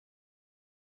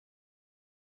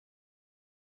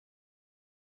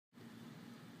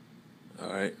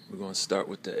Alright, we're going to start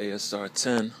with the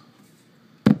ASR-10.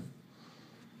 I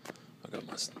got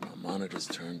my monitors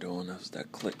turned on. That was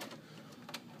that click.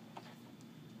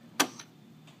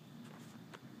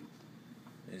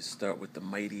 Let's start with the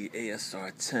mighty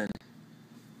ASR-10.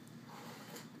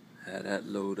 Had that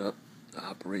load up the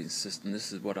operating system.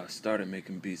 This is what I started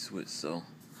making beats with, so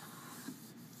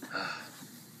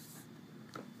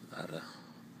a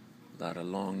lot of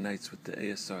long nights with the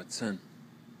ASR-10.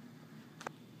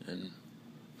 And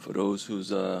for those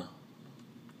who's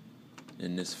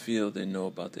in this field, they know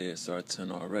about the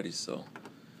ASR-10 already, so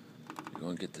you're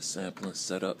going to get the sampling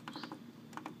set up.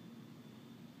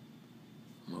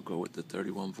 I'm going to go with the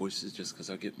 31 voices just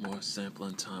because I get more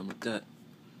sampling time with that.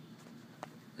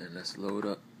 And let's load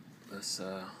up. Let's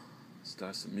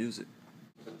start some music.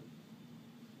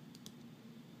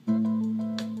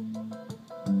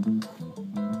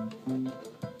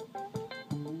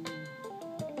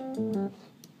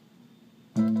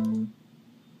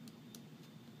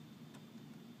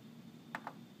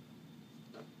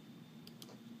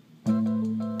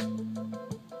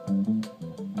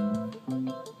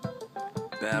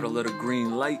 Battle of the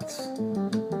Green Lights.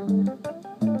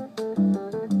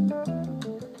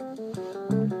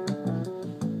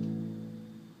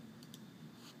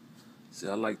 See,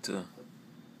 I like to...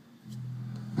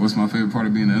 What's my favorite part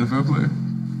of being an NFL player?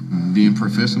 Being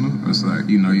professional. It's like,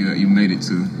 you know, you made it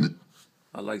to...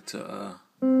 I like to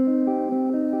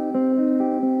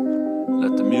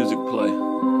let the music play.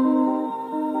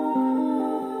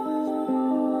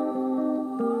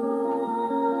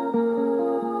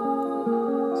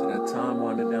 Time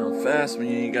winding down fast when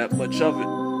you ain't got much of it.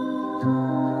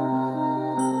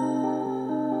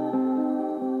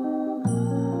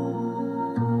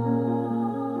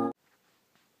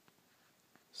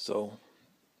 So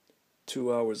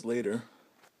 2 hours later,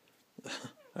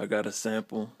 I got a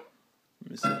sample.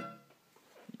 Let me see.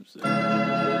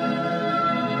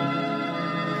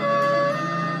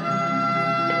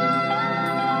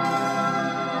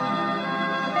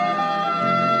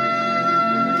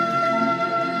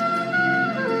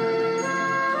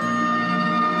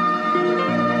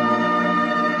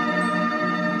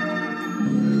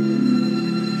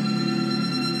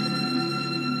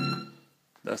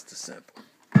 That's the sample.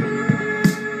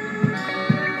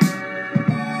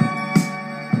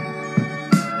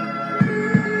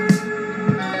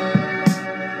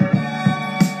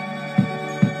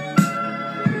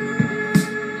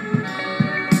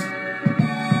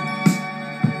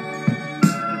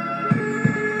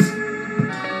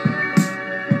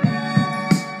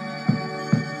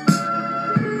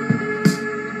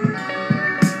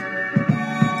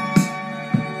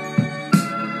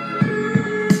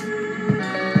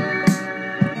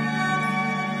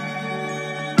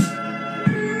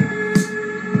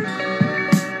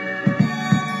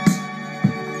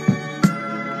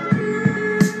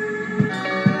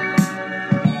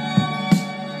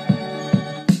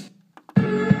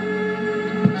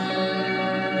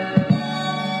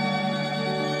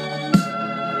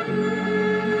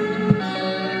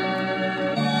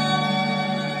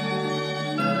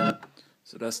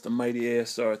 So that's the mighty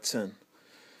ASR-10.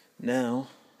 Now,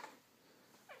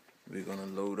 we're going to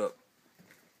load up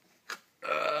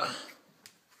the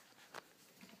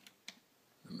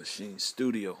Maschine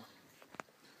Studio,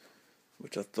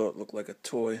 which I thought looked like a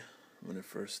toy when I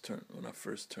first turned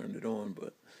it on,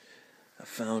 but I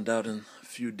found out in a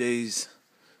few days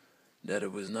that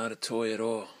it was not a toy at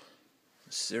all.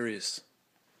 It's serious.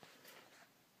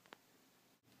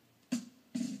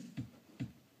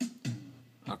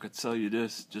 I could tell you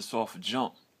this just off a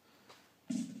jump.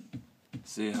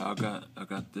 See how I got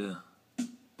the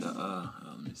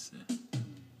let me see.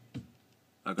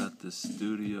 I got the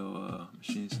studio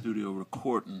Maschine Studio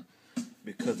recording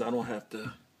because I don't have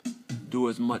to do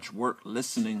as much work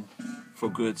listening for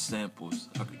good samples.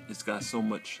 It's got so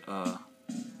much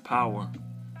power.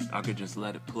 I could just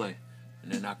let it play,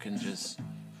 and then I can just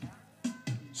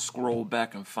scroll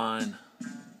back and find,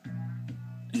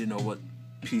 you know, what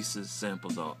pieces,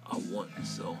 samples I want.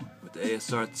 So with the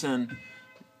ASR-10,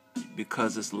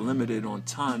 because it's limited on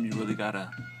time, you really gotta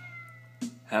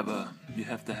have a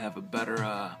better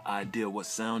idea what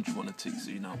sound you want to take,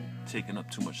 so you're not taking up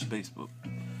too much space. But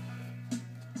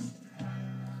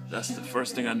that's the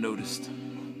first thing I noticed.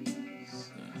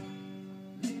 So,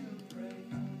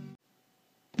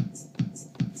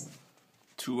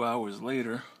 2 hours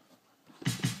later,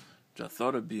 which I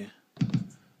thought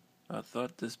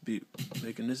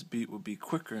making this beat would be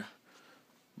quicker,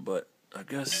 but I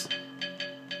guess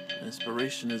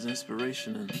inspiration is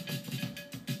inspiration, and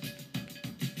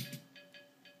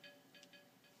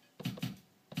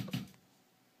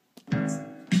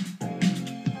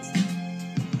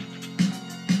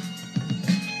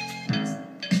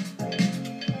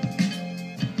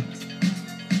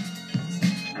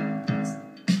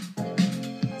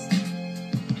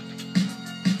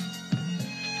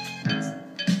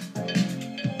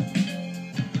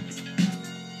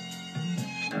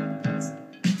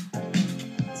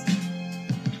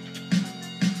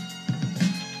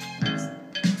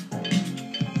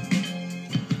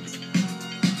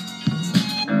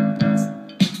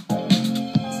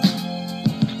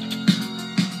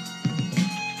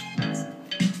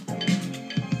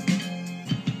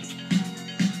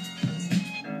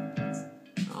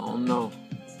don't know.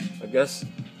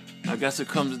 I guess it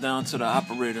comes down to the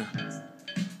operator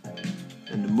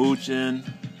and the mood you're in,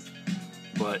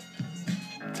 but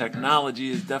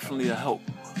technology is definitely a help.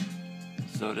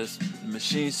 So this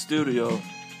Maschine Studio,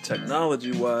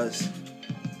 technology-wise,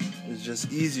 is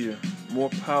just easier, more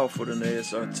powerful than the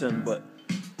ASR-10, but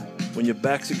when your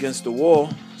back's against the wall,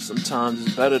 sometimes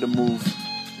it's better to move,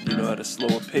 at a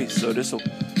slower pace. So the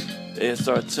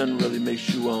ASR-10 really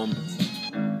makes you,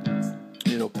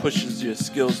 pushes your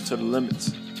skills to the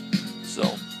limits. So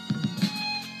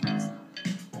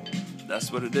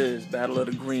that's what it is, battle of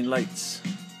the green lights.